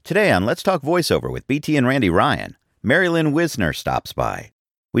Today on Let's Talk Voiceover with BT and Randy Ryan, Mary Lynn Wisner stops by.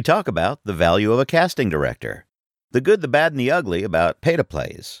 We talk about the value of a casting director, the good, the bad, and the ugly about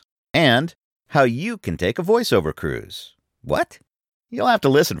pay-to-plays, and how you can take a voiceover cruise. What? You'll have to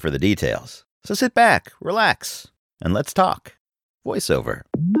listen for the details. So sit back, relax, and let's talk voiceover.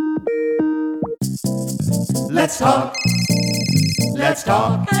 Let's talk. Let's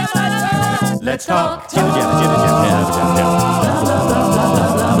talk. Let's talk.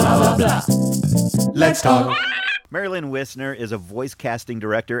 Let's talk. Mary Lynn Wisner is a voice casting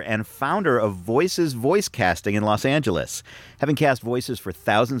director and founder of Voices Voice Casting in Los Angeles. Having cast voices for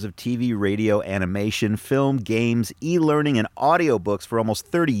thousands of TV, radio, animation, film, games, e-learning, and audiobooks for almost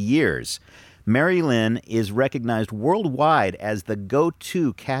 30 years, Mary Lynn is recognized worldwide as the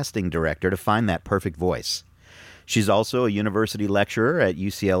go-to casting director to find that perfect voice. She's also a university lecturer at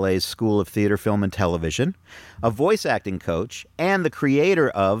UCLA's School of Theater, Film, and Television, a voice acting coach, and the creator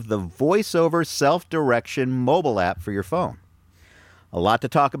of the VoiceOver Self-Direction mobile app for your phone. A lot to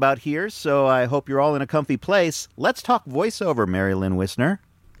talk about here, so I hope you're all in a comfy place. Let's talk voiceover, Mary Lynn Wisner.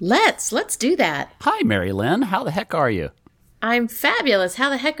 Let's do that. Hi, Mary Lynn. How the heck are you? I'm fabulous. How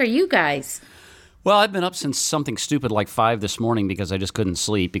the heck are you guys? Well, I've been up since something stupid like 5 this morning because I just couldn't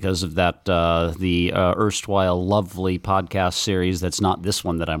sleep because of that the erstwhile lovely podcast series that's not this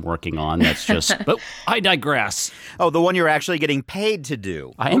one that I'm working on. That's just, but I digress. Oh, the one you're actually getting paid to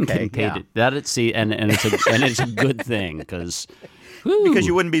do. I am getting paid. Yeah. It's a good thing because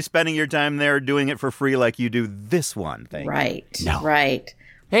you wouldn't be spending your time there doing it for free like you do this one thing. Right. No. Right.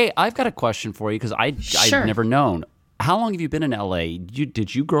 Hey, I've got a question for you because Sure. I've never known. How long have you been in L.A.?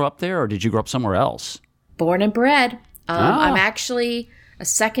 Did you grow up there or did you grow up somewhere else? Born and bred. Ah. I'm actually a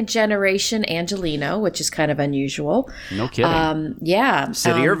second generation Angelino, which is kind of unusual. No kidding. Yeah.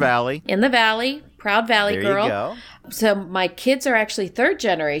 City or valley? In the valley. Proud Valley There girl. you go. So my kids are actually third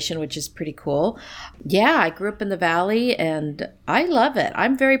generation, which is pretty cool. Yeah, I grew up in the Valley and I love it.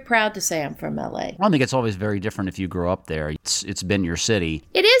 I'm very proud to say I'm from LA. I think it's always very different if you grow up there. It's been your city.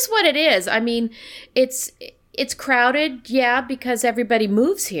 It is what it is. I mean, it's crowded, yeah, because everybody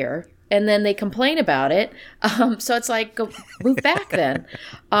moves here and then they complain about it. So it's like, go move back then.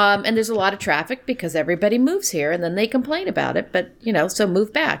 And there's a lot of traffic because everybody moves here and then they complain about it. But, so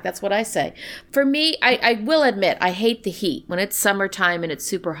move back. That's what I say. For me, I will admit, I hate the heat. When it's summertime and it's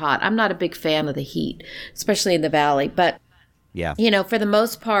super hot, I'm not a big fan of the heat, especially in the Valley. But, Yeah. for the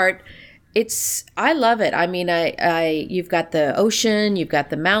most part, I love it. I mean, you've got the ocean, you've got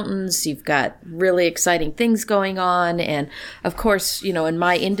the mountains, you've got really exciting things going on. And of course, in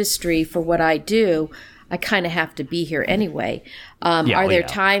my industry for what I do, I kind of have to be here anyway. Are there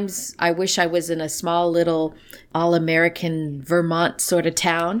times I wish I was in a small little all-American Vermont sort of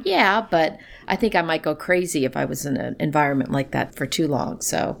town? Yeah, but I think I might go crazy if I was in an environment like that for too long.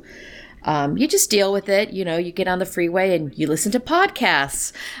 So you just deal with it. You get on the freeway and you listen to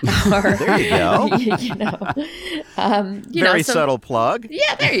podcasts. Or, There you go. Very subtle plug.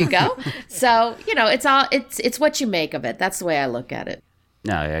 Yeah, there you go. So, it's what you make of it. That's the way I look at it.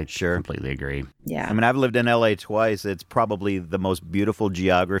 No, I completely agree. Yeah. I mean, I've lived in LA twice. It's probably the most beautiful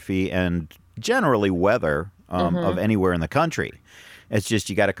geography and generally weather of anywhere in the country. It's just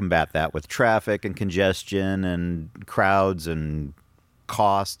you got to combat that with traffic and congestion and crowds and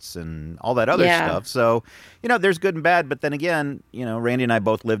costs and all that other stuff. So, there's good and bad. But then again, Randy and I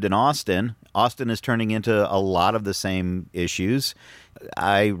both lived in Austin. Austin is turning into a lot of the same issues.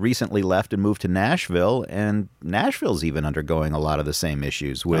 I recently left and moved to Nashville, and Nashville's even undergoing a lot of the same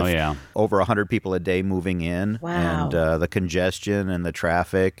issues with over 100 people a day moving in. Wow. And the congestion and the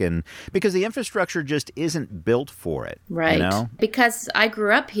traffic, and because the infrastructure just isn't built for it. Right. Because I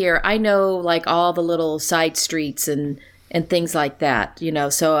grew up here, I know like all the little side streets and things like that,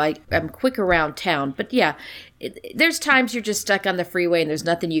 so I'm quick around town. But yeah, there's times you're just stuck on the freeway and there's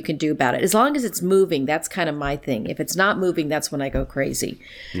nothing you can do about it. As long as it's moving, that's kind of my thing. If it's not moving, that's when I go crazy.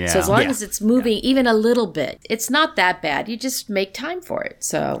 Yeah. So as long as it's moving even a little bit, it's not that bad. You just make time for it.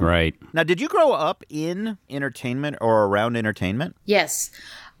 So Right. Now, did you grow up in entertainment or around entertainment? Yes.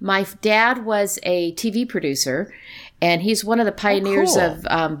 My dad was a TV producer, and he's one of the pioneers cool. of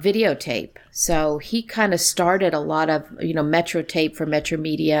videotape. So he kind of started a lot of, Metro Tape for Metro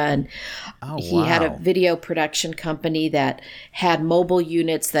Media, and he had a video production company that had mobile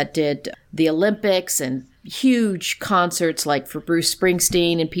units that did the Olympics and huge concerts like for Bruce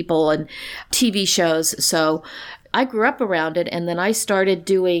Springsteen and people and TV shows. So I grew up around it, and then I started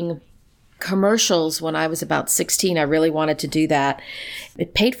doing commercials when I was about 16. I really wanted to do that.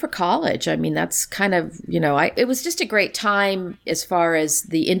 It paid for college. I mean, that's kind of, it was just a great time as far as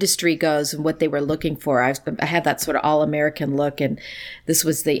the industry goes and what they were looking for. I had that sort of all-American look, and this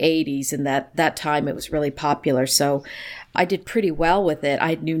was the 80s, and that time it was really popular. So I did pretty well with it.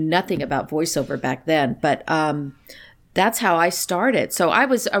 I knew nothing about voiceover back then, but that's how I started. So I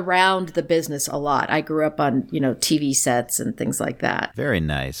was around the business a lot. I grew up on, TV sets and things like that. Very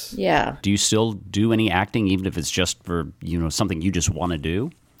nice. Yeah. Do you still do any acting, even if it's just for, something you just want to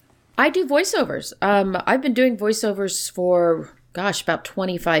do? I do voiceovers. I've been doing voiceovers for, about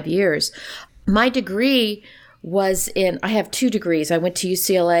 25 years. My degree was I have 2 degrees. I went to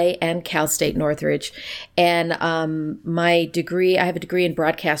UCLA and Cal State Northridge. And I have a degree in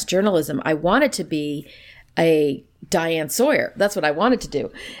broadcast journalism. I wanted to be a Diane Sawyer. That's what I wanted to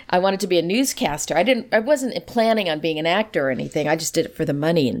do. I wanted to be a newscaster. I wasn't planning on being an actor or anything. I just did it for the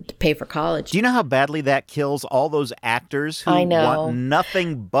money and to pay for college. Do you know how badly that kills all those actors who want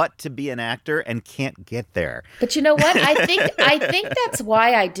nothing but to be an actor and can't get there? But you know what? I think that's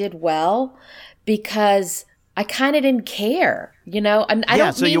why I did well, because I kind of didn't care, And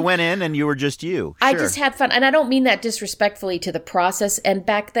you went in and you were just you. Sure. I just had fun. And I don't mean that disrespectfully to the process. And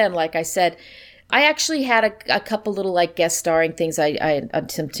back then, like I said, I actually had a couple little guest starring things I on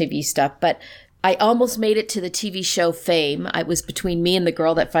some TV stuff, but I almost made it to the TV show Fame. It was between me and the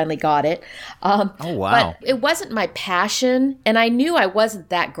girl that finally got it. Oh, wow. But it wasn't my passion, and I knew I wasn't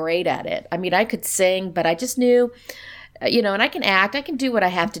that great at it. I mean, I could sing, but I just knew, and I can act. I can do what I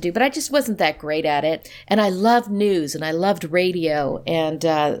have to do, but I just wasn't that great at it. And I loved news, and I loved radio,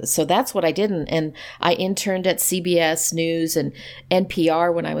 and so that's what I did. And I interned at CBS News and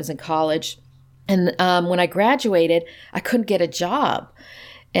NPR when I was in college. And when I graduated, I couldn't get a job.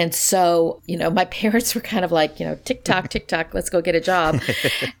 And so, my parents were kind of like, tick-tock, tick-tock, let's go get a job.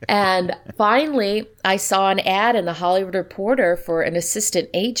 And finally, I saw an ad in the Hollywood Reporter for an assistant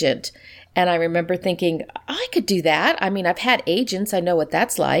agent. And I remember thinking, I could do that. I mean, I've had agents. I know what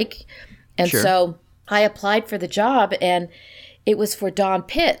that's like. And so I applied for the job, and it was for Don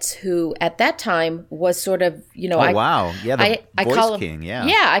Pitts, who at that time was sort of, wow. Yeah, the voice king, yeah.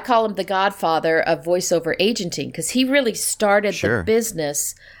 Yeah, I call him the godfather of voiceover agenting, because he really started the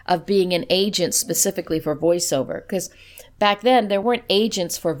business of being an agent specifically for voiceover. Because back then, there weren't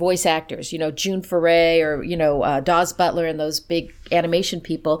agents for voice actors, June Foray or, Dawes Butler and those big animation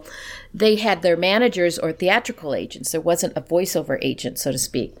people. They had their managers or theatrical agents. There wasn't a voiceover agent, so to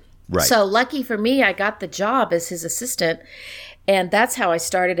speak. Right. So lucky for me, I got the job as his assistant. And that's how I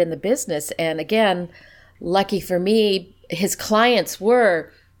started in the business. And again, lucky for me, his clients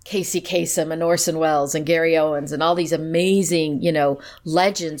were Casey Kasem and Orson Welles and Gary Owens and all these amazing,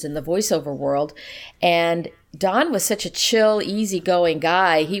 legends in the voiceover world. And Don was such a chill, easygoing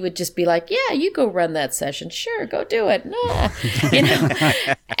guy. He would just be like, yeah, you go run that session. Sure, go do it. Nah.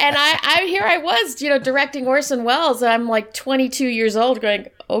 And I here I was, directing Orson Welles. And I'm like 22 years old going,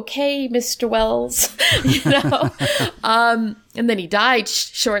 okay, Mr. Welles, and then he died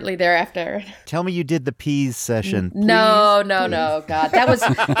shortly thereafter. Tell me you did the Peas session. Please, no, God, that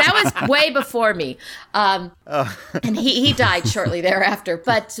was way before me. And he died shortly thereafter.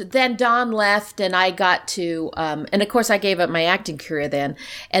 But then Don left, and I got to, and of course I gave up my acting career then,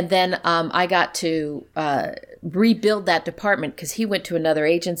 and then I got to rebuild that department because he went to another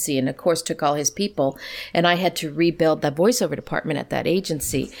agency and of course took all his people, and I had to rebuild the voiceover department at that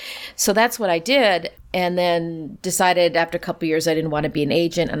agency. So that's what I did, and then decided after a couple of years I didn't want to be an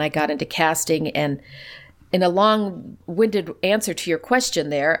agent, and I got into casting. And in a long-winded answer to your question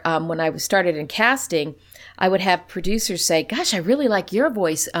there, when I started in casting, I would have producers say, gosh, I really like your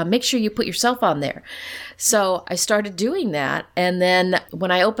voice. Make sure you put yourself on there. So I started doing that. And then when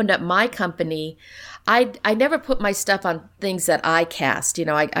I opened up my company, I never put my stuff on things that I cast.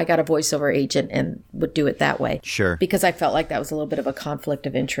 I got a voiceover agent and would do it that way. Sure. Because I felt like that was a little bit of a conflict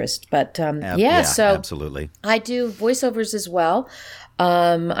of interest. But so absolutely. I do voiceovers as well.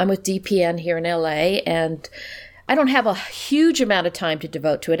 I'm with DPN here in LA, and I don't have a huge amount of time to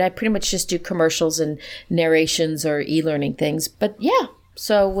devote to it. I pretty much just do commercials and narrations or e-learning things. But yeah,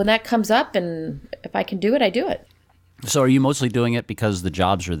 so when that comes up and if I can do it, I do it. So are you mostly doing it because the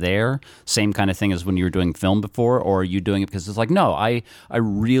jobs are there, same kind of thing as when you were doing film before, or are you doing it because it's like, no, I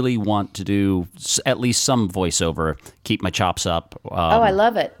really want to do at least some voiceover, keep my chops up? I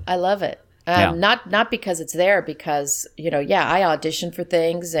love it. I love it. Not because it's there, because, I audition for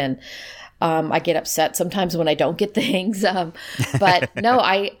things, and I get upset sometimes when I don't get things. But no,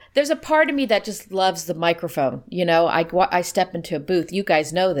 there's a part of me that just loves the microphone. I step into a booth. You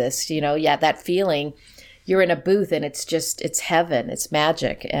guys know this, that feeling. you're in a booth and it's heaven, it's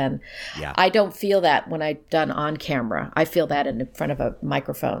magic. And Yeah. I don't feel that when I've done on camera. I feel that in front of a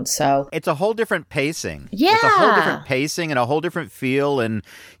microphone. So It's a whole different pacing. Yeah. It's a whole different pacing and a whole different feel. And,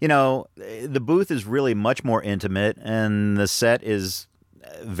 the booth is really much more intimate, and the set is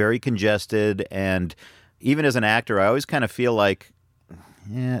very congested. And even as an actor, I always kind of feel like,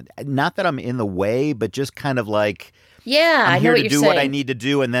 not that I'm in the way, but just kind of like, yeah, I I'm know here what to you're do saying. what I need to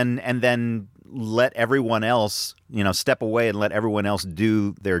do, and then let everyone else, step away and let everyone else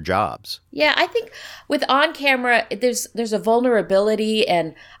do their jobs. Yeah, I think with on camera, there's a vulnerability,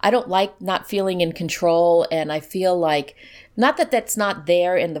 and I don't like not feeling in control. And I feel like, not that that's not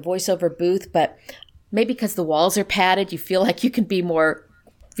there in the voiceover booth, but maybe because the walls are padded, you feel like you can be more,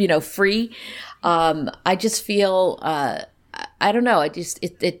 free. I just feel, I don't know.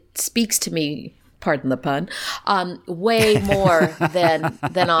 It speaks to me. Pardon the pun, way more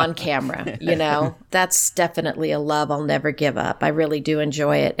than on camera. That's definitely a love I'll never give up. I really do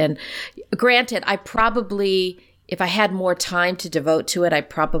enjoy it. And granted, I probably, if I had more time to devote to it, I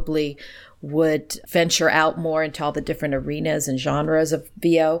probably would venture out more into all the different arenas and genres of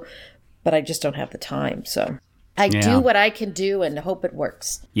VO, but I just don't have the time. So I do what I can do and hope it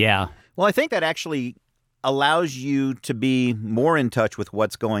works. Yeah. Well, I think that actually allows you to be more in touch with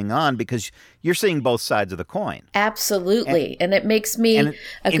what's going on because you're seeing both sides of the coin. Absolutely. And it makes me a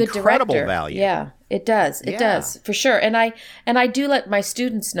good incredible director. value. Yeah, it does. It does, for sure. And I do let my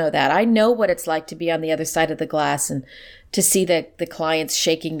students know that. I know what it's like to be on the other side of the glass and to see the clients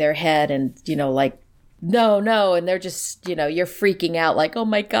shaking their head and, like, no. And they're just, you're freaking out like, oh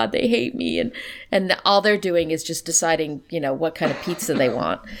my God, they hate me. And all they're doing is just deciding, what kind of pizza they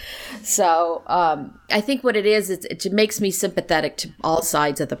want. So I think what it is, it makes me sympathetic to all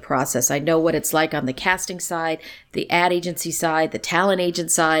sides of the process. I know what it's like on the casting side, the ad agency side, the talent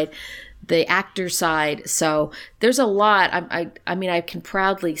agent side, the actor side. So there's a lot. I mean, I can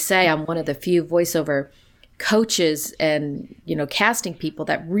proudly say I'm one of the few voiceover coaches and, casting people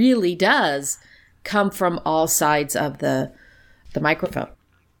that really does come from all sides of the microphone.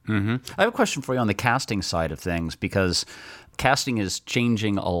 Mm-hmm. I have a question for you on the casting side of things, because casting is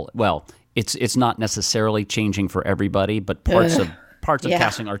changing. It's not necessarily changing for everybody, but parts of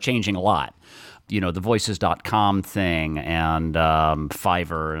casting are changing a lot. The Voices.com thing and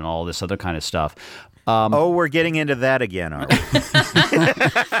Fiverr and all this other kind of stuff. We're getting into that again, aren't we?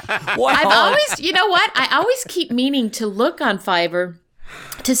 Well, I've always, I always keep meaning to look on Fiverr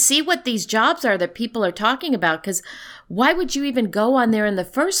to see what these jobs are that people are talking about, because why would you even go on there in the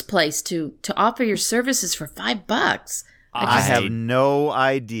first place to offer your services for $5? I have no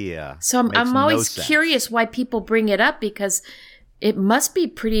idea. So I'm always curious why people bring it up, because it must be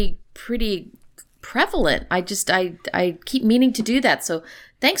pretty prevalent. I keep meaning to do that. So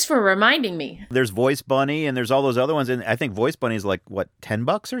thanks for reminding me. There's Voice Bunny and there's all those other ones, and I think Voice Bunny is like what,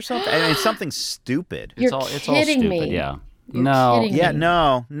 $10 or something? I mean, it's something stupid. It's all kidding stupid. me. Yeah. You're No. kidding Yeah,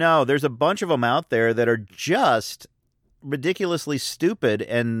 me. no. There's a bunch of them out there that are just ridiculously stupid,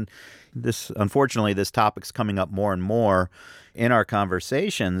 and unfortunately, this topic's coming up more and more in our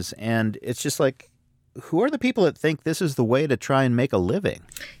conversations, and it's just like, who are the people that think this is the way to try and make a living?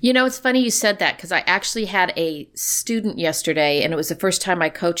 It's funny you said that, because I actually had a student yesterday, and it was the first time I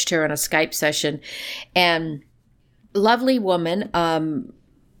coached her on a Skype session, and lovely woman.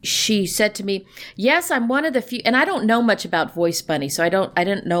 She said to me, yes, I'm one of the few, and I don't know much about Voice Bunny, so I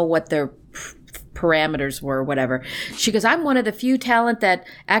didn't know what their parameters were or whatever. She goes, I'm one of the few talent that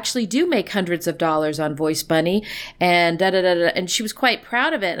actually do make hundreds of dollars on Voice Bunny, and da-da-da-da. And she was quite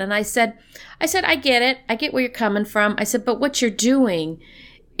proud of it. And I said, I get it. I get where you're coming from. I said, but what you're doing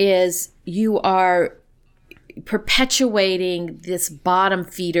is you are perpetuating this bottom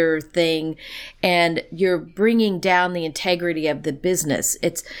feeder thing, and you're bringing down the integrity of the business.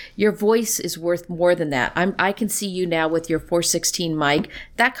 Your voice is worth more than that. I can see you now with your 416 mic.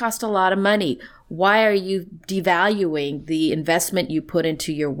 That cost a lot of money. Why are you devaluing the investment you put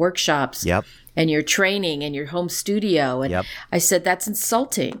into your workshops? Yep. And your training and your home studio? And Yep. I said, that's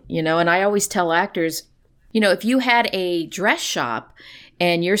insulting, and I always tell actors, if you had a dress shop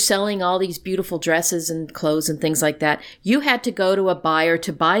and you're selling all these beautiful dresses and clothes and things like that, you had to go to a buyer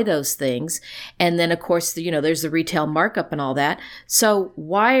to buy those things. And then, of course, there's the retail markup and all that. So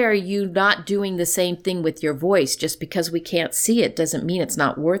why are you not doing the same thing with your voice? Just because we can't see it doesn't mean it's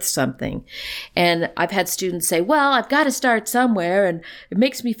not worth something. And I've had students say, well, I've got to start somewhere, and it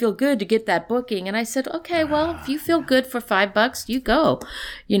makes me feel good to get that booking. And I said, okay, well, if you feel good for $5, you go.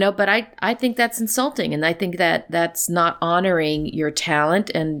 But I think that's insulting, and I think that that's not honoring your talent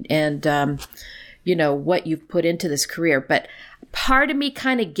and what you've put into this career. But part of me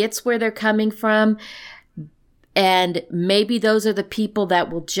kind of gets where they're coming from, And maybe those are the people that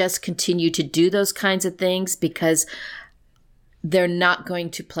will just continue to do those kinds of things because they're not going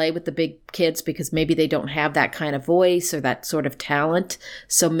to play with the big kids because maybe they don't have that kind of voice or that sort of talent.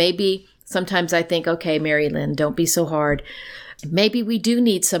 So maybe sometimes I think, okay, Mary Lynn, don't be so hard. Maybe we do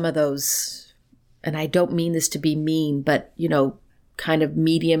need some of those. And I don't mean this to be mean, but, kind of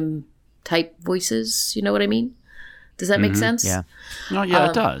medium type voices. You know what I mean? Does that make sense? Yeah. No, yeah,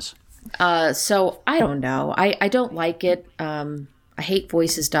 it does. So I don't know. I don't like it. I hate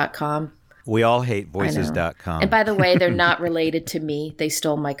voices.com. We all hate voices.com. And by the way, they're not related to me. They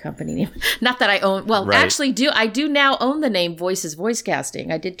stole my company name. Not that I own. Well, Right. actually, I do now own the name Voices Voice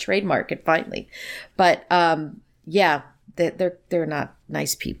Casting. I did trademark it finally, but yeah, they're not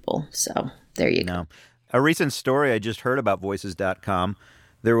nice people. So there you go. No. A recent story I just heard about voices.com.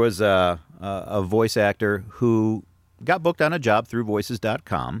 There was a voice actor who got booked on a job through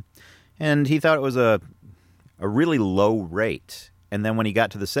voices.com, and he thought it was a really low rate. And then when he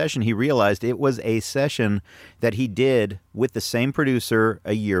got to the session, he realized it was a session that he did with the same producer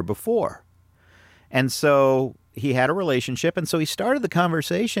a year before. And so he had a relationship, and so he started the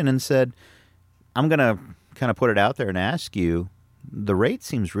conversation and said, I'm going to kind of put it out there and ask you, the rate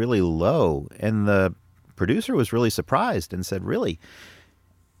seems really low. And the producer was really surprised and said, really?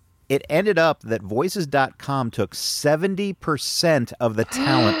 It ended up that voices.com took 70% of the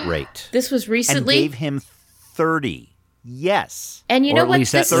talent rate. This was recently? And gave him 30. Yes. And you Or know at what?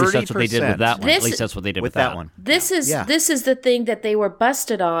 least, at least that's what they did with that one. This- At least that's what they did With with that one. This is Yeah. the thing that they were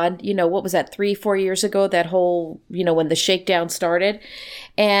busted on. What was that, 3-4 years ago? That whole, when the shakedown started,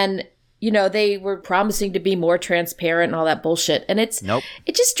 and they were promising to be more transparent and all that bullshit. And Nope.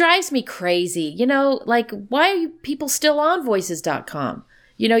 it just drives me crazy. Like, why are people still on voices.com?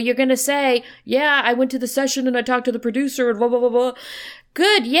 You're going to say, yeah, I went to the session and I talked to the producer and blah, blah, blah, blah.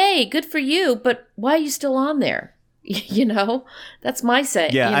 Good. Yay. Good for you. But why are you still on there? That's my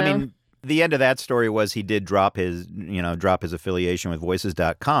say. Yeah, I mean, the end of that story was he did drop his affiliation with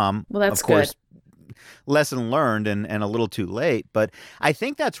voices.com. Well, that's of course, good. Lesson learned and a little too late. But I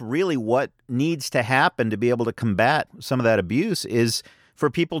think that's really what needs to happen to be able to combat some of that abuse is for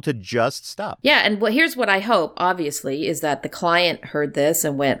people to just stop. Yeah, and here's what I hope, obviously, is that the client heard this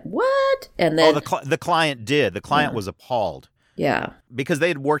and went, what? And then, the client did. The client was appalled. yeah. Because they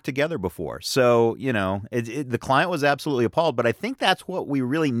had worked together before. So, the client was absolutely appalled. But I think that's what we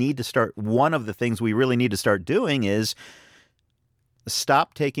really need to start. One of the things we really need to start doing is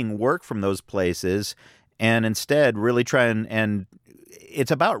stop taking work from those places and instead really try and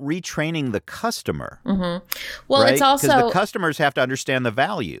it's about retraining the customer. Mm-hmm. Well, right? it's also because the customers have to understand the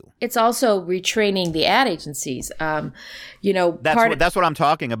value. It's also retraining the ad agencies. That's what I'm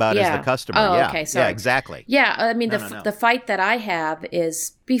talking about is the customer. Oh, yeah. okay, sorry. Yeah, exactly. Yeah, I mean, No. the fight that I have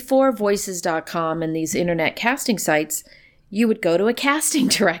is before voices.com and these internet casting sites, you would go to a casting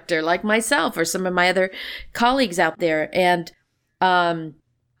director like myself or some of my other colleagues out there. And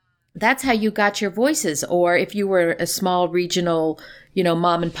that's how you got your voices. Or if you were a small regional,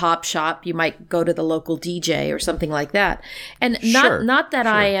 mom and pop shop, you might go to the local DJ or something like that. And not that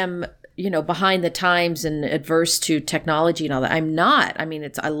I am, behind the times and adverse to technology and all that. I'm not. I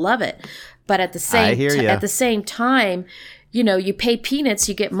mean, I love it. But at the same time, you pay peanuts,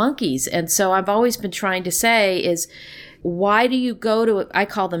 you get monkeys. And so I've always been trying to say is, why do you go to, I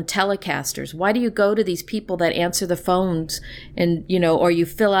call them telecasters. Why do you go to these people that answer the phones and, or you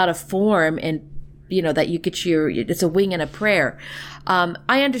fill out a form and, that you get it's a wing and a prayer.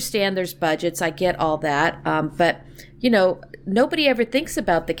 I understand there's budgets. I get all that. But, nobody ever thinks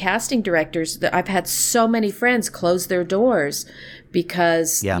about the casting directors. I've had so many friends close their doors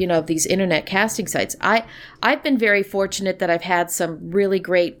because, of these internet casting sites. I've been very fortunate that I've had some really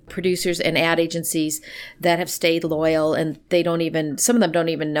great producers and ad agencies that have stayed loyal, and some of them don't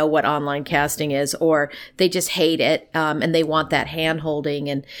even know what online casting is, or they just hate it, and they want that hand holding.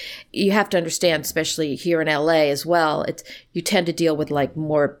 And you have to understand, especially here in LA as well, you tend to deal with like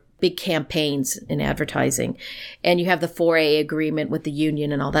more big campaigns in advertising, and you have the 4A agreement with the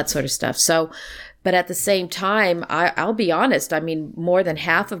union and all that sort of stuff. So, but at the same time, I'll be honest. I mean, more than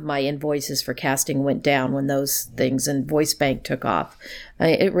half of my invoices for casting went down when those things and Voice Bank took off.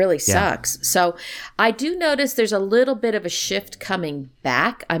 It really sucks. So I do notice there's a little bit of a shift coming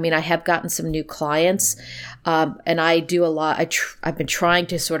back. I mean, I have gotten some new clients, and I do a lot. I've been trying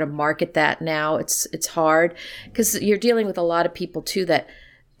to sort of market that now. It's hard because you're dealing with a lot of people too that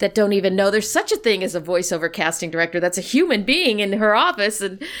don't even know there's such a thing as a voiceover casting director. That's a human being in her office.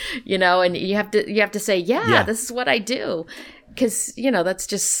 And, and you have to say, this is what I do. Cause that's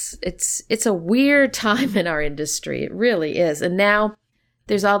just, it's a weird time in our industry. It really is. And now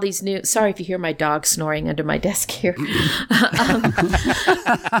there's all these new, sorry if you hear my dog snoring under my desk here.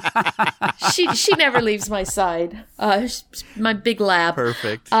 She never leaves my side. My big lab.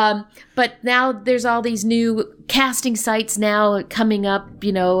 Perfect. But now there's all these new casting sites now coming up,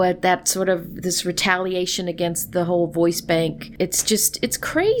 at that sort of this retaliation against the whole voice bank. It's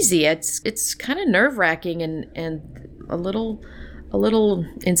crazy. It's kind of nerve-wracking and a little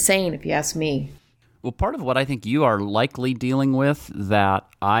insane, if you ask me. Well, part of what I think you are likely dealing with that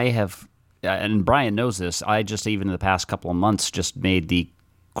I have, and Brian knows this, I just even in the past couple of months just made the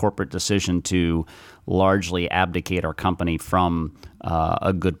corporate decision to largely abdicate our company from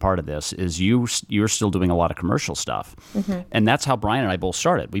a good part of this, is you're still doing a lot of commercial stuff. Mm-hmm. And that's how Brian and I both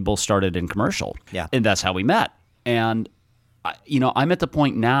started. We both started in commercial. Yeah. And that's how we met. And, I'm at the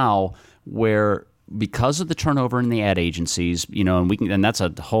point now where because of the turnover in the ad agencies, and that's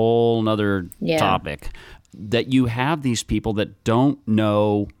a whole nother topic, that you have these people that don't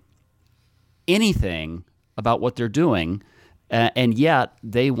know anything about what they're doing, and yet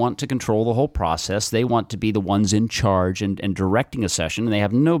they want to control the whole process. They want to be the ones in charge and directing a session, and they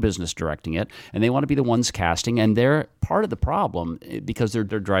have no business directing it, and they want to be the ones casting, and they're part of the problem because they're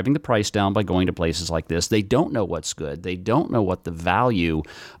driving the price down by going to places like this. They don't know what's good. They don't know what the value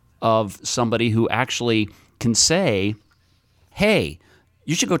of somebody who actually can say, hey,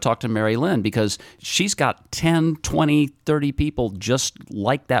 you should go talk to Mary Lynn because she's got 10, 20, 30 people just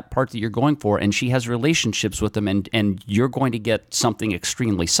like that part that you're going for, and she has relationships with them, and you're going to get something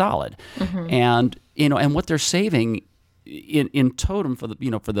extremely solid. Mm-hmm. And what they're saving in totem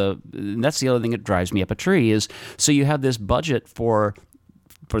and that's the other thing that drives me up a tree is, so you have this budget for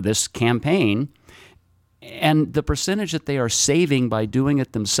this campaign, and the percentage that they are saving by doing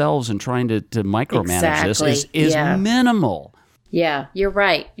it themselves and trying to micromanage this is minimal. Yeah, you're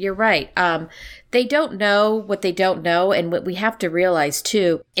right. You're right. They don't know what they don't know. And what we have to realize,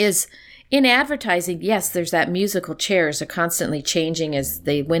 too, is in advertising, yes, there's that musical chairs are constantly changing as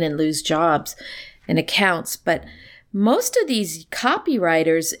they win and lose jobs and accounts. But most of these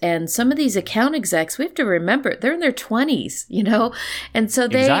copywriters and some of these account execs, we have to remember, they're in their 20s, And so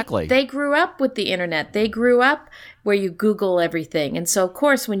they grew up with the internet. They grew up where you Google everything. And so, of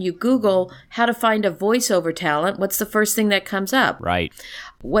course, when you Google how to find a voiceover talent, what's the first thing that comes up? Right.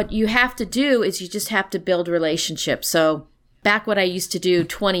 What you have to do is you just have to build relationships. So back what I used to do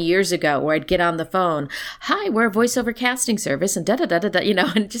 20 years ago, where I'd get on the phone, hi, we're a voiceover casting service, and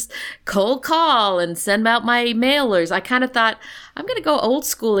and just cold call and send out my mailers. I kind of thought, I'm going to go old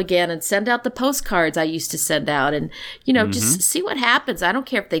school again and send out the postcards I used to send out and, just see what happens. I don't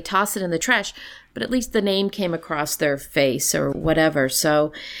care if they toss it in the trash, but at least the name came across their face or whatever.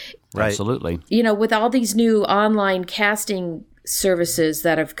 So, right. Absolutely. With all these new online casting services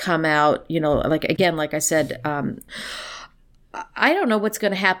that have come out, like I said, I don't know what's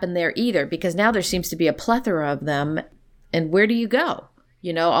going to happen there either, because now there seems to be a plethora of them. And where do you go?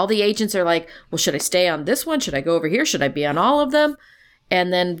 All the agents are like, well, should I stay on this one? Should I go over here? Should I be on all of them?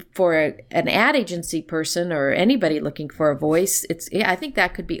 And then for an ad agency person or anybody looking for a voice, I think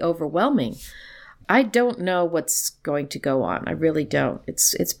that could be overwhelming. I don't know what's going to go on. I really don't.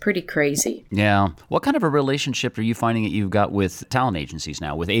 It's pretty crazy. Yeah. What kind of a relationship are you finding that you've got with talent agencies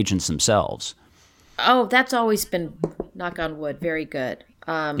now, with agents themselves? Oh, that's always been, knock on wood, very good.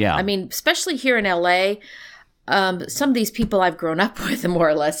 I mean, especially here in LA, some of these people I've grown up with, more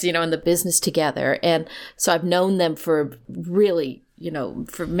or less, in the business together. And so I've known them for really,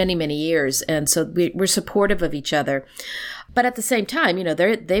 for many, many years. And so we're supportive of each other. But at the same time,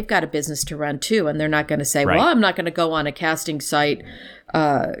 they've got a business to run too. And they're not going to say, right, well, I'm not going to go on a casting site,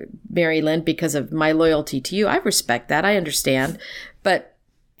 Mary Lynn, because of my loyalty to you. I respect that. I understand. But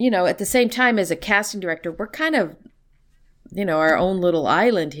at the same time, as a casting director, we're kind of, our own little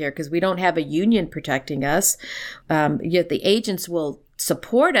island here because we don't have a union protecting us. Yet the agents will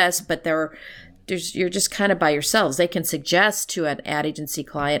support us, but you're just kind of by yourselves. They can suggest to an ad agency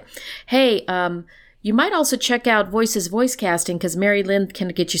client, hey, you might also check out Voices Voice Casting because Mary Lynn can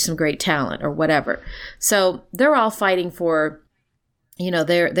get you some great talent or whatever. So they're all fighting for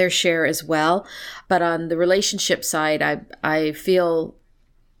their share as well. But on the relationship side, I feel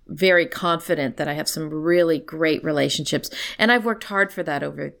very confident that I have some really great relationships, and I've worked hard for that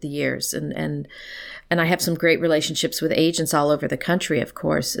over the years, and I have some great relationships with agents all over the country, of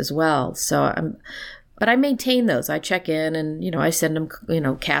course, as well. So but I maintain those. I check in, and I send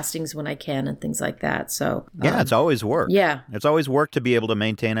them castings when I can and things like that. So it's always work. Yeah, it's always work to be able to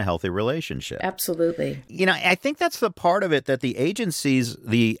maintain a healthy relationship. Absolutely. I think that's the part of it that the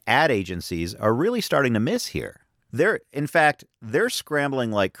ad agencies, are really starting to miss here. They're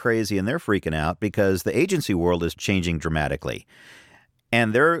scrambling like crazy, and they're freaking out because the agency world is changing dramatically.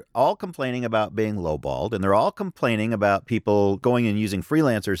 And they're all complaining about being lowballed, and they're all complaining about people going and using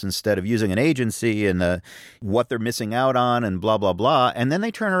freelancers instead of using an agency, and what they're missing out on, and blah, blah, blah. And then they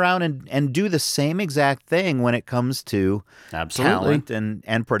turn around and do the same exact thing when it comes to talent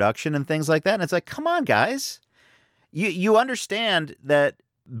and production and things like that. And it's like, come on, guys. You understand that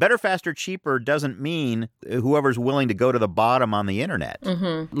better, faster, cheaper doesn't mean whoever's willing to go to the bottom on the internet.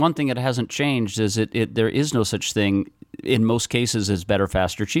 Mm-hmm. One thing that hasn't changed is there is no such thing in most cases as better,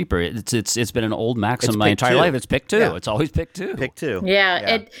 faster, cheaper. It's been an old maxim my entire life. It's pick two. Yeah. It's always pick two. Pick two.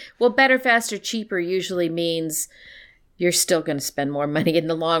 Yeah. Better, faster, cheaper usually means you're still going to spend more money in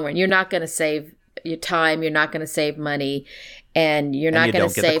the long run. You're not going to save your time. You're not going to save money, and you're not going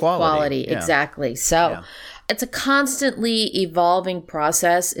to save quality. Yeah. Exactly. So it's a constantly evolving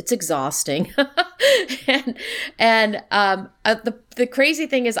process. It's exhausting. and the crazy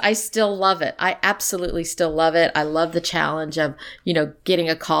thing is I still love it. I absolutely still love it. I love the challenge of, getting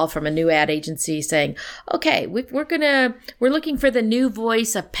a call from a new ad agency saying, okay, we're looking for the new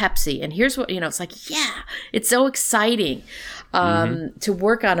voice of Pepsi. And here's what, it's like, yeah, it's so exciting to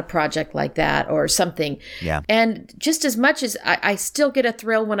work on a project like that or something. Yeah. And just as much as I still get a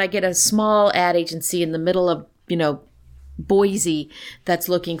thrill when I get a small ad agency in the middle of, Boise that's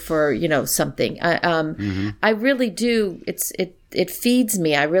looking for, something. I really do. It feeds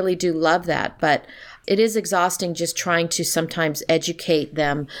me. I really do love that. But it is exhausting just trying to sometimes educate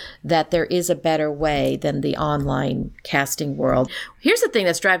them that there is a better way than the online casting world. Here's the thing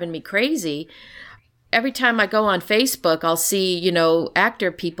that's driving me crazy. Every time I go on Facebook, I'll see,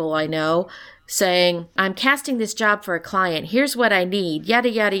 actor people I know saying, I'm casting this job for a client. Here's what I need, yada,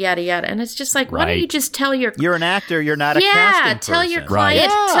 yada, yada, yada. And it's just like, why don't you just tell you're an actor, you're not a casting person. Tell your client,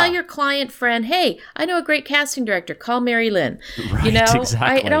 tell your client friend, hey, I know a great casting director, call Mary Lynn. Right,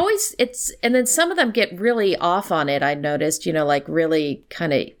 exactly. And then some of them get really off on it, I noticed, like really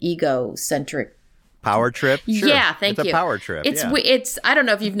kind of egocentric. Power trip? Sure. Yeah, thank you. It's a power trip. It's. I don't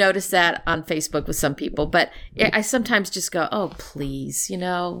know if you've noticed that on Facebook with some people, but I sometimes just go, oh, please,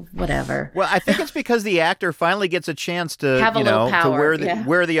 whatever. Well, I think it's because the actor finally gets a chance to, have a little power, to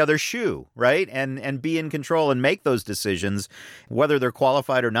wear the other shoe, right? And be in control and make those decisions, whether they're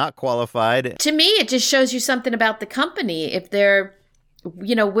qualified or not qualified. To me, it just shows you something about the company. If they're,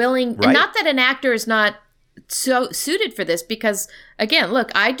 willing, and not that an actor is not so suited for this, because again, look,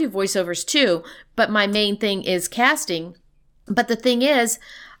 I do voiceovers too, but my main thing is casting. But the thing is,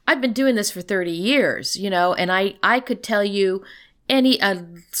 I've been doing this for 30 years, and I could tell you a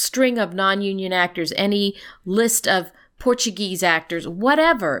string of non-union actors, any list of Portuguese actors,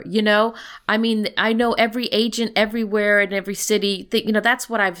 whatever, I mean, I know every agent everywhere in every city, that's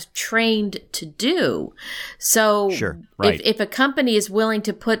what I've trained to do. So if a company is willing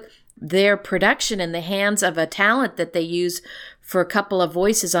to put their production in the hands of a talent that they use for a couple of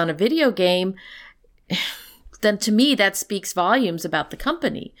voices on a video game, then to me that speaks volumes about the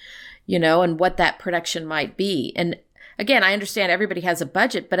company, and what that production might be. And again, I understand everybody has a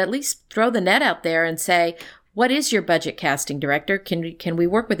budget, but at least throw the net out there and say, what is your budget, casting director? Can we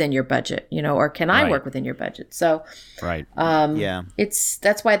work within your budget, or can I work within your budget? So,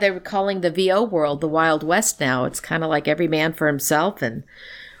 that's why they're calling the VO world the Wild West now. It's kind of like every man for himself, and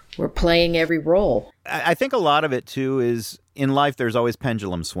we're playing every role. I think a lot of it, too, is in life there's always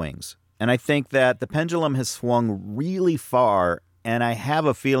pendulum swings. And I think that the pendulum has swung really far, and I have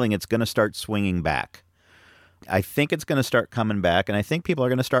a feeling it's going to start swinging back. I think it's going to start coming back, and I think people are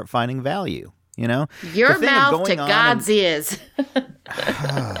going to start finding value, Your mouth to God's ears.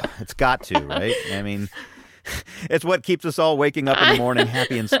 It's got to, right? I mean, it's what keeps us all waking up in the morning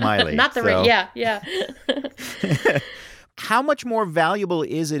happy and smiley. Not the yeah. How much more valuable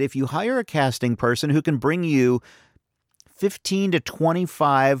is it if you hire a casting person who can bring you 15 to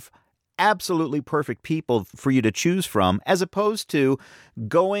 25 absolutely perfect people for you to choose from, as opposed to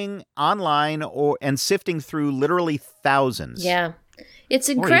going online and sifting through literally thousands? Yeah. It's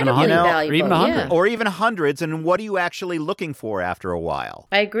incredibly valuable. Or even 100. Or even hundreds. And what are you actually looking for after a while?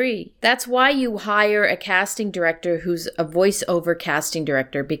 I agree. That's why you hire a casting director who's a voiceover casting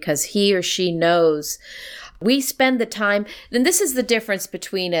director, because he or she knows. We spend the time, and this is the difference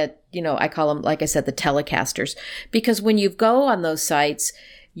between I call them, like I said, the telecasters, because when you go on those sites,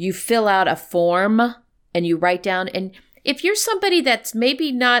 you fill out a form and you write down, and if you're somebody that's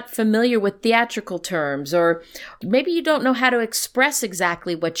maybe not familiar with theatrical terms, or maybe you don't know how to express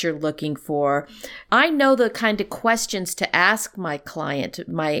exactly what you're looking for, I know the kind of questions to ask my client,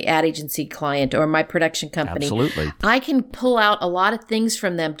 my ad agency client, or my production company. Absolutely. I can pull out a lot of things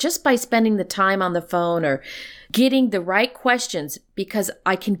from them just by spending the time on the phone or getting the right questions, because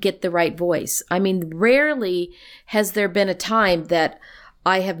I can get the right voice. I mean, rarely has there been a time that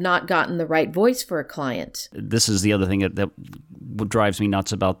I have not gotten the right voice for a client. This is the other thing that drives me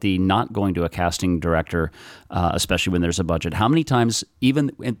nuts about the not going to a casting director, especially when there's a budget. How many times, even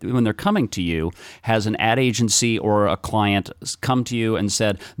when they're coming to you, has an ad agency or a client come to you and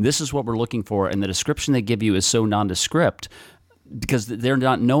said, this is what we're looking for, and the description they give you is so nondescript because they're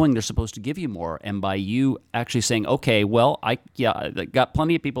not knowing they're supposed to give you more. And by you actually saying, okay, well, I got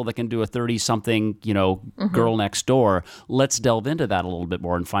plenty of people that can do a 30-something, girl next door. Let's delve into that a little bit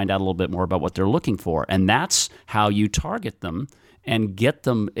more and find out a little bit more about what they're looking for. And that's how you target them and get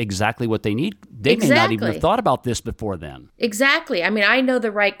them exactly what they need. They may not even have thought about this before then. Exactly. I mean, I know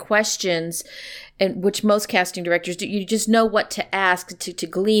the right questions, and which most casting directors do. You just know what to ask to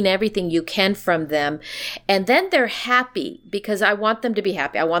glean everything you can from them. And then they're happy because I want them to be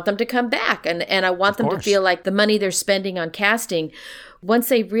happy. I want them to come back. And I want them to feel like the money they're spending on casting, once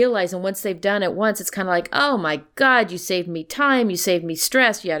they realize and once they've done it once, it's kind of like, oh my God, you saved me time, you saved me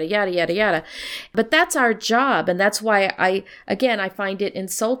stress, yada, yada, yada, yada. But that's our job. And that's why I find it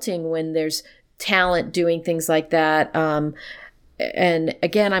insulting when there's talent doing things like that. And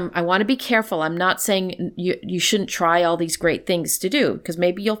again, I want to be careful. I'm not saying you shouldn't try all these great things to do, because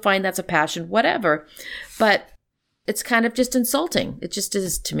maybe you'll find that's a passion, whatever. But it's kind of just insulting. It just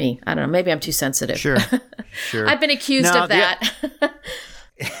is to me. I don't know. Maybe I'm too sensitive. Sure. I've been accused of that.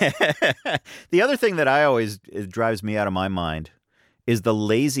 The other thing that it drives me out of my mind is the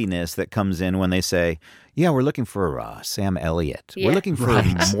laziness that comes in when they say, yeah, we're looking for Sam Elliott. Yeah. We're looking for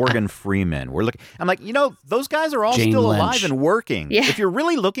Morgan Freeman. I'm like, those guys are all Jane still Lynch. alive and working. Yeah. If you're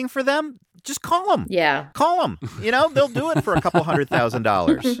really looking for them, just call them. Yeah. Call them. They'll do it for a couple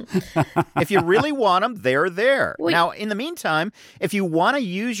 $100,000. If you really want them, they're there. Well, now, in the meantime, if you want to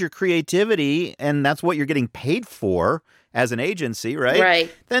use your creativity and that's what you're getting paid for as an agency, right?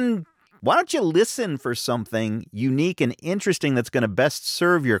 Right. Then why don't you listen for something unique and interesting that's going to best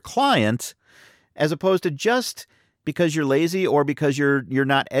serve your client, as opposed to just because you're lazy or because you're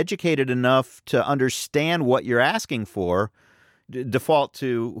not educated enough to understand what you're asking for, default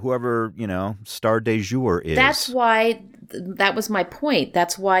to whoever, star du jour is. That's why, that was my point.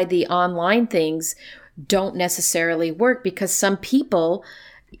 That's why the online things don't necessarily work, because some people,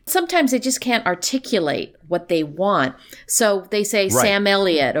 sometimes they just can't articulate what they want. So they say Sam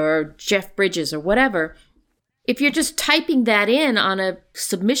Elliott or Jeff Bridges or whatever. If you're just typing that in on a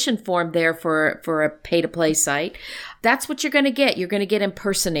submission form there for a pay-to-play site, that's what you're going to get. You're going to get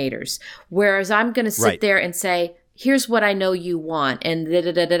impersonators. Whereas I'm going to sit there and say, here's what I know you want, and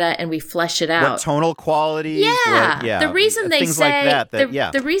and we flesh it out. What tonal qualities? Yeah. The reason they things say like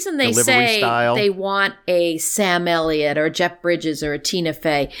that, the reason they delivery say style. They want a Sam Elliott or Jeff Bridges or a Tina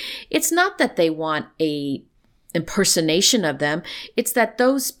Fey, it's not that they want a impersonation of them. It's that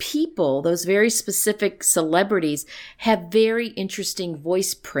those people, those very specific celebrities, have very interesting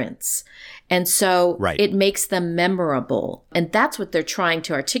voice prints. And so it makes them memorable. And that's what they're trying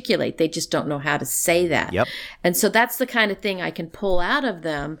to articulate. They just don't know how to say that. Yep. And so that's the kind of thing I can pull out of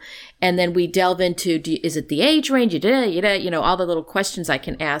them. And then we delve into, is it the age range? All the little questions I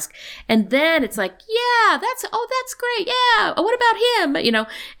can ask. And then it's like, yeah, that's great. Yeah. What about him?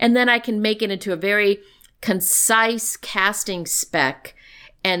 And then I can make it into a very concise casting spec,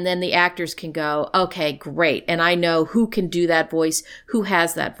 and then the actors can go, okay, great, and I know who can do that voice, who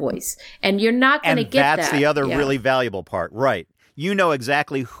has that voice, and you're not going to get that. And that's the other really valuable part, right? You know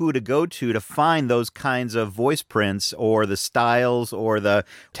exactly who to go to find those kinds of voice prints or the styles or the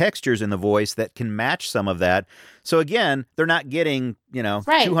textures in the voice that can match some of that. So again, they're not getting,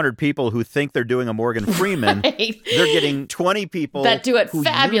 200 people who think they're doing a Morgan Freeman. They're getting 20 people that do it who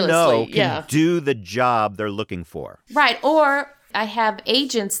fabulously. Can do the job they're looking for. Right. Or I have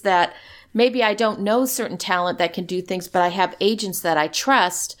agents that maybe I don't know certain talent that can do things, but I have agents that I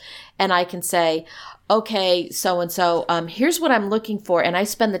trust, and I can say, okay, so-and-so, here's what I'm looking for. And I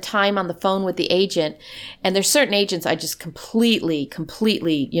spend the time on the phone with the agent. And there's certain agents I just completely,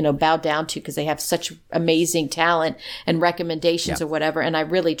 bow down to because they have such amazing talent and recommendations or whatever. And I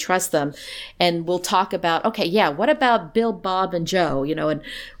really trust them. And we'll talk about, okay, yeah, what about Bill, Bob, and Joe? And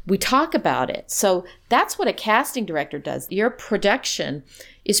we talk about it. So that's what a casting director does. Your production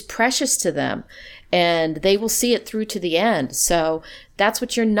is precious to them, and they will see it through to the end. So that's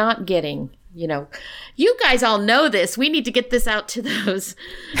what you're not getting. You guys all know this. We need to get this out to those.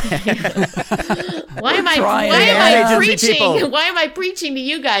 Why am I preaching? People. Why am I preaching to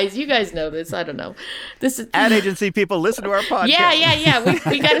you guys? You guys know this. I don't know. This is ad agency people. Listen to our podcast. Yeah.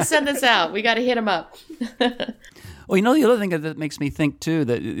 We got to send this out. We got to hit them up. Well, the other thing that makes me think, too,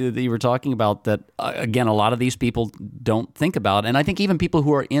 that you were talking about that, again, a lot of these people don't think about, and I think even people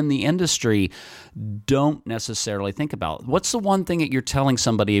who are in the industry don't necessarily think about. What's the one thing that you're telling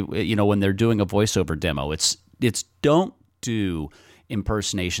somebody, when they're doing a voiceover demo? It's don't do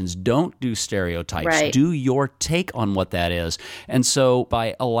impersonations, don't do stereotypes, right. Do your take on what that is. And so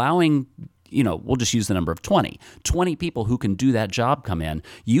by allowing, we'll just use the number of 20 people who can do that job come in,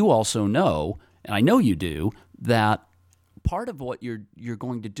 you also know, and I know you do, that part of what you're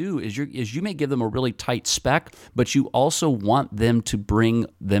going to do is you may give them a really tight spec, but you also want them to bring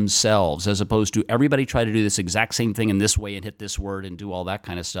themselves, as opposed to everybody try to do this exact same thing in this way and hit this word and do all that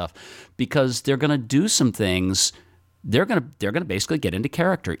kind of stuff, because they're going to do some things. They're going to basically get into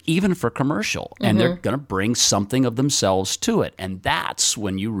character, even for commercial, and they're going to bring something of themselves to it, and that's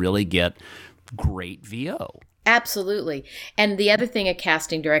when you really get great VO. Absolutely. And the other thing a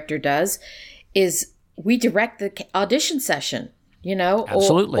casting director does is we direct the audition session,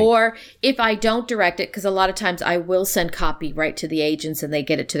 Absolutely. Or if I don't direct it, because a lot of times I will send copy right to the agents and they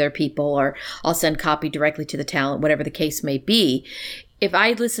get it to their people, or I'll send copy directly to the talent, whatever the case may be. If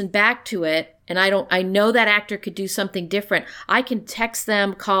I listen back to it and I know that actor could do something different, I can text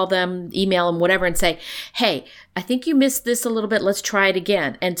them, call them, email them, whatever, and say, hey, I think you missed this a little bit. Let's try it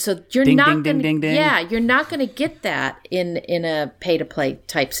again. And so you're not going to, you're not going to get that in a pay to play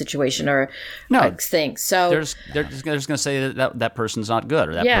type situation or thing. So they're just going to say that person's not good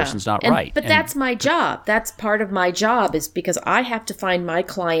or that person's not right. But that's my job. That's part of my job, is because I have to find my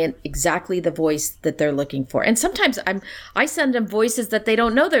client exactly the voice that they're looking for. And sometimes I send them voices that they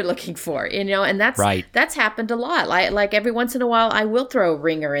don't know they're looking for, and that's happened a lot. Like every once in a while, I will throw a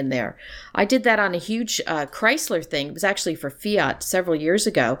ringer in there. I did that on a huge Chrysler thing. It was actually for Fiat several years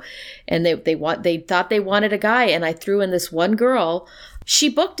ago, and they thought they wanted a guy, and I threw in this one girl. She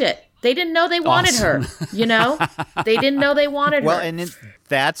booked it. They didn't know they wanted her. They didn't know they wanted her. Well, and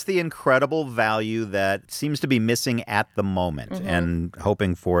that's the incredible value that seems to be missing at the moment, and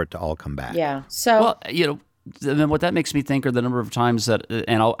hoping for it to all come back. Yeah. So then what that makes me think are the number of times that,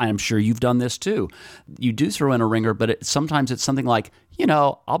 and I'm sure you've done this too, you do throw in a ringer, but sometimes it's something like,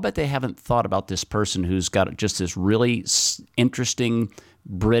 I'll bet they haven't thought about this person who's got just this really interesting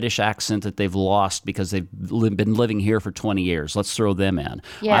British accent that they've lost because they've been living here for 20 years. Let's throw them in.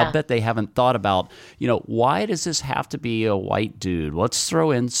 Yeah. I bet they haven't thought about, why does this have to be a white dude? Let's throw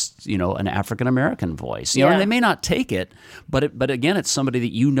in, an African-American voice. And they may not take it, but again, it's somebody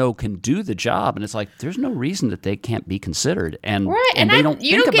that can do the job, and it's like, there's no reason that they can't be considered. And, right. And they don't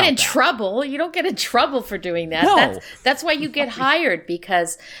you don't get in that. trouble. You don't get in trouble for doing that. No. That's why you get hired,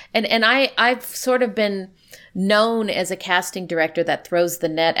 because, and I've sort of been known as a casting director that throws the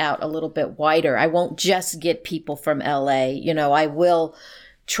net out a little bit wider. I won't just get people from LA. I will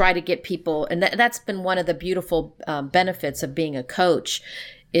try to get people. And that's been one of the beautiful benefits of being a coach,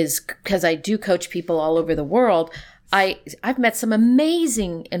 is because I do coach people all over the world. I've met some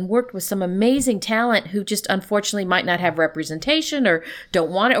amazing and worked with some amazing talent who just unfortunately might not have representation or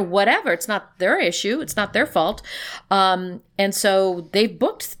don't want it or whatever. It's not their issue. It's not their fault. And so they've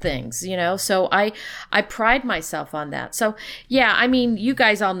booked things, so I pride myself on that. So yeah, you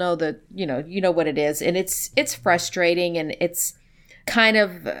guys all know that, you know what it is, and it's frustrating, and it's kind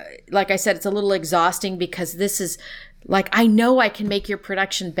of, like I said, it's a little exhausting, because this is, like, I know I can make your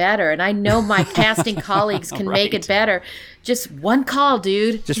production better, and I know my casting colleagues can make it better. Just one call,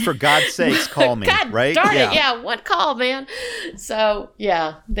 dude. Just for God's sakes, call me, God right? darn it, yeah, one call, man. So,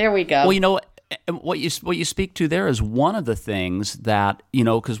 yeah, there we go. Well, what you speak to there is one of the things that,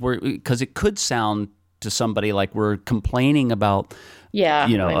 because it could sound to somebody like we're complaining about,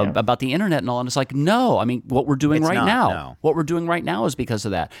 about the internet and all. And it's like, no, what we're doing what we're doing right now is because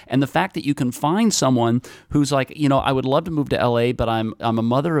of that. And the fact that you can find someone who's like, I would love to move to LA, but I'm a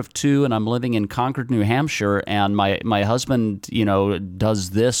mother of two and I'm living in Concord, New Hampshire, and my husband, does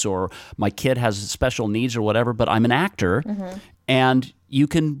this, or my kid has special needs or whatever, but I'm an actor. And you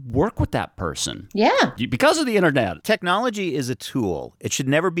can work with that person. Yeah. Because of the internet. Technology is a tool. It should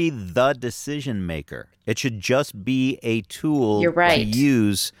never be the decision maker. It should just be a tool to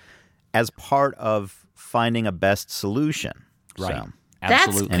use as part of finding a best solution. Right. So,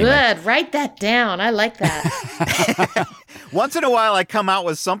 absolutely. That's good. Write that down. I like that. Once in a while, I come out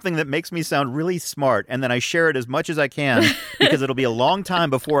with something that makes me sound really smart, and then I share it as much as I can, because it'll be a long time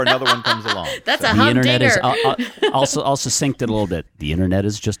before another one comes along. That's a humdinger. I'll succinct it a little bit. The internet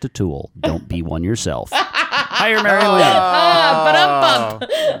is just a tool. Don't be one yourself. Hire Mary Lynn.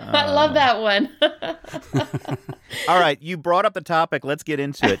 I love that one. All right, you brought up the topic. Let's get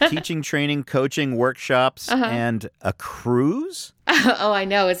into it. Teaching, training, coaching, workshops, and a cruise? Oh, I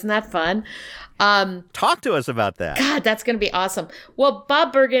know. Isn't that fun? Talk to us about that. God, that's going to be awesome. Well,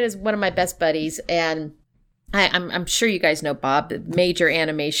 Bob Bergen is one of my best buddies, and I'm sure you guys know Bob, major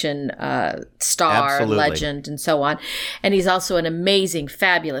animation star, Absolutely. legend, and so on. And he's also an amazing,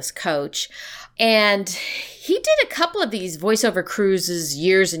 fabulous coach. And he did a couple of these voiceover cruises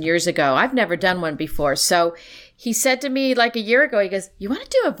years and years ago. I've never done one before. So he said to me like a year ago, he goes, "You want to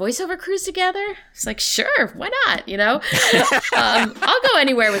do a voiceover cruise together?" It's like, sure, why not? I'll go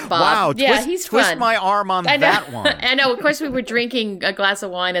anywhere with Bob. Wow, yeah, he's twist fun. my arm on that one. I know. Of course, we were drinking a glass of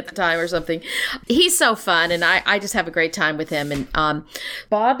wine at the time or something. He's so fun, and I just have a great time with him. And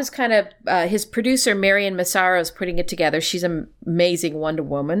Bob is kind of his producer, Marian Massaro, is putting it together. She's an amazing Wonder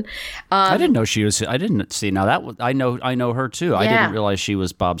Woman. I didn't know she was. I didn't see. Now that I know her too. I didn't realize she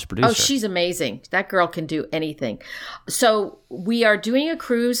was Bob's producer. Oh, she's amazing. That girl can do anything. So we are doing a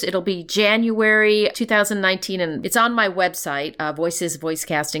cruise. It'll be January 2019, and it's on my website,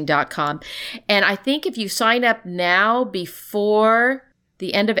 voicesvoicecasting.com. And I think if you sign up now before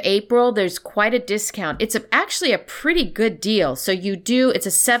the end of April, there's quite a discount. It's actually a pretty good deal. So it's a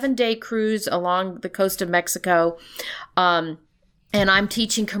 7-day cruise along the coast of Mexico. And I'm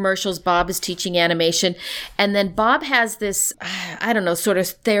teaching commercials. Bob is teaching animation. And then Bob has this, I don't know, sort of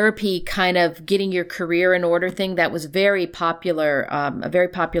therapy kind of getting your career in order thing that was very popular, a very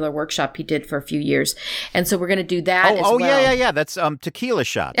popular workshop he did for a few years. And so we're going to do that as well. Yeah. That's tequila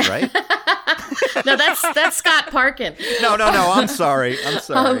shots, right? No, that's Scott Parkin. No. I'm sorry.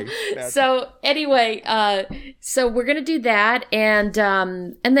 So anyway, so we're gonna do that, and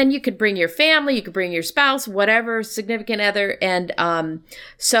then you could bring your family, you could bring your spouse, whatever, significant other, and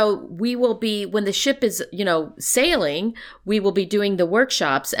so we will be, when the ship is sailing, we will be doing the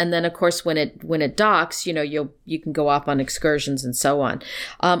workshops, and then of course when it docks, you can go off on excursions and so on.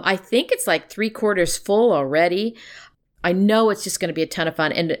 I think it's like 3/4 full already. I know it's just going to be a ton of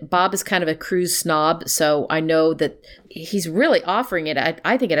fun. And Bob is kind of a cruise snob, so I know that he's really offering it,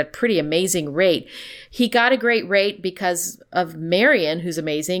 I think, at a pretty amazing rate. He got a great rate because of Marian, who's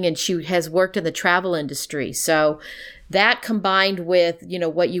amazing, and she has worked in the travel industry. So that combined with,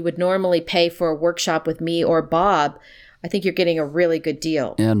 what you would normally pay for a workshop with me or Bob, I think you're getting a really good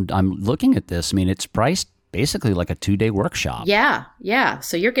deal. And I'm looking at this. I mean, it's priced basically like a 2-day workshop. Yeah.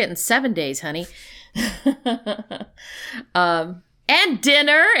 So you're getting 7 days, honey. And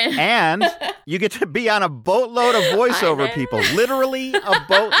dinner. And you get to be on a boatload of voiceover people. Literally a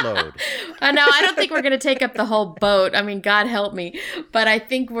boatload. No, I don't think we're going to take up the whole boat. I mean, God help me. But I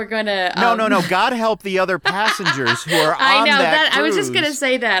think we're going to... No. God help the other passengers who are on that cruise. I was just going to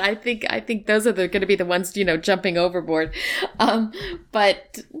say that. I think those are going to be the ones, jumping overboard.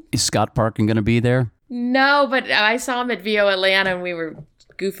 But... Is Scott Parkin going to be there? No, but I saw him at VO Atlanta, and we were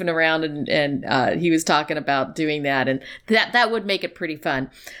goofing around, and he was talking about doing that, and that would make it pretty fun.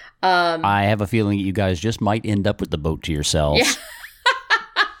 I have a feeling you guys just might end up with the boat to yourselves. Yeah.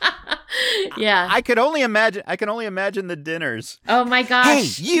 Yeah. I can only imagine the dinners. Oh my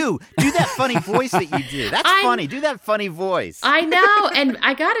gosh. Hey, you do that funny voice that you do. That's funny. Do that funny voice. I know. And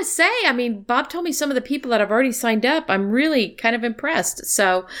I got to say, I mean, Bob told me some of the people that have already signed up. I'm really kind of impressed.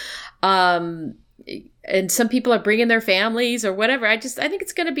 So, and some people are bringing their families or whatever. I think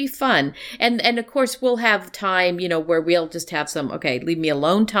it's going to be fun. And of course we'll have time, where we'll just have some, leave me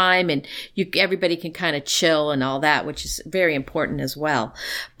alone time, and everybody can kind of chill and all that, which is very important as well.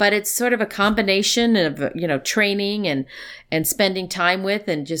 But it's sort of a combination of, training and spending time with,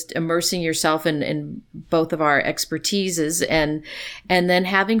 and just immersing yourself in both of our expertises, and then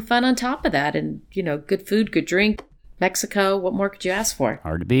having fun on top of that, and, good food, good drink, Mexico. What more could you ask for?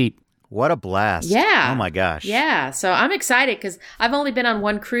 Hard to beat. What a blast. Yeah. Oh my gosh. Yeah. So I'm excited because I've only been on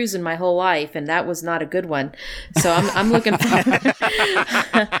one cruise in my whole life, and that was not a good one. So I'm looking forward.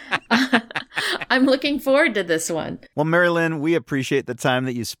 I'm looking forward to this one. Well, Marilyn, we appreciate the time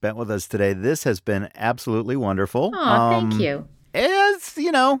that you spent with us today. This has been absolutely wonderful. Oh, thank you. As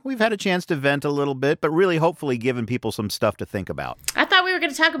we've had a chance to vent a little bit, but really hopefully giving people some stuff to think about. I thought we were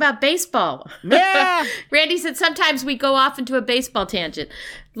going to talk about baseball. Yeah. Randy said sometimes we go off into a baseball tangent.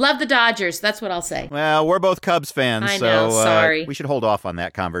 Love the Dodgers. That's what I'll say. Well, we're both Cubs fans, I know, so sorry. We should hold off on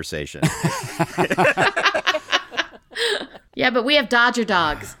that conversation. Yeah, but we have Dodger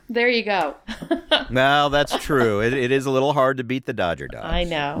dogs. There you go. Well, that's true. It is a little hard to beat the Dodger dogs. I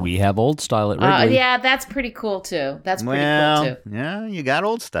know. We have Old Style at Wrigley. Yeah, that's pretty cool, too. That's pretty cool, too. Yeah, you got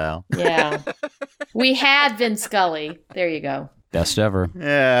Old Style. Yeah. We had Vin Scully. There you go. Best ever.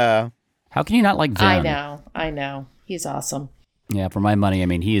 Yeah. How can you not like Vin? I know. He's awesome. Yeah, for my money, I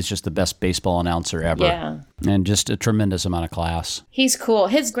mean, he is just the best baseball announcer ever. Yeah. And just a tremendous amount of class. He's cool.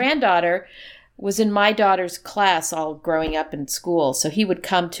 His granddaughter was in my daughter's class all growing up in school. So he would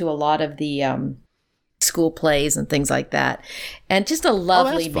come to a lot of the school plays and things like that. And just a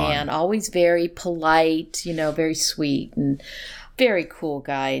lovely man, always very polite, very sweet and very cool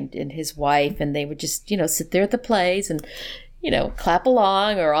guy, and his wife. And they would just, sit there at the plays and, clap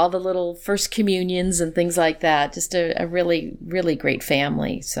along, or all the little first communions and things like that. Just a really, really great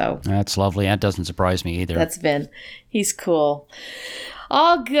family. So that's lovely. That doesn't surprise me either. He's cool.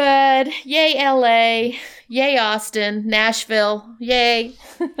 All good. Yay, LA. Yay, Austin. Nashville. Yay.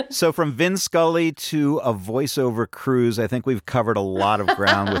 So from Vin Scully to a voiceover cruise, I think we've covered a lot of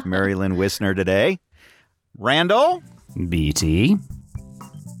ground with Mary Lynn Wisner today. Randall? BT.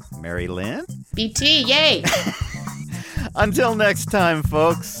 Mary Lynn? BT, yay. Until next time,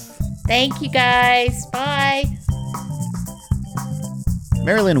 folks. Thank you, guys. Bye.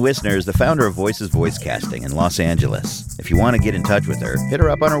 Mary Lynn Wisner is the founder of Voices Voice Casting in Los Angeles. If you want to get in touch with her, hit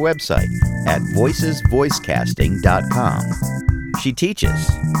her up on her website at voicesvoicecasting.com. She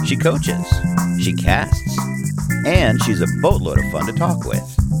teaches, she coaches, she casts, and she's a boatload of fun to talk with.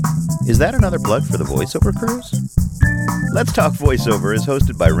 Is that another plug for the voiceover cruise? Let's Talk Voiceover is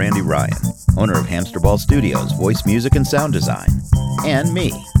hosted by Randy Ryan, owner of Hamsterball Studios, voice music and sound design, and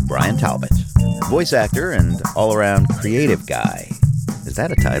me, Brian Talbot, voice actor and all-around creative guy. Is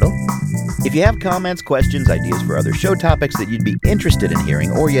that a title? If you have comments, questions, ideas for other show topics that you'd be interested in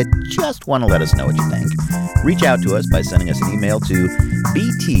hearing, or you just want to let us know what you think, reach out to us by sending us an email to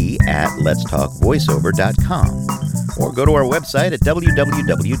bt@letstalkvoiceover.com, or go to our website at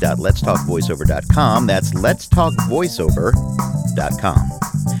www.letstalkvoiceover.com. That's letstalkvoiceover.com.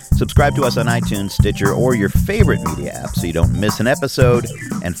 Subscribe to us on iTunes, Stitcher, or your favorite media app so you don't miss an episode,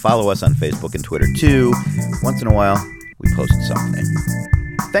 and follow us on Facebook and Twitter too. Once in a while, we post something.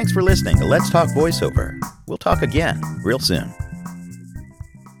 Thanks for listening to Let's Talk Voiceover. We'll talk again real soon.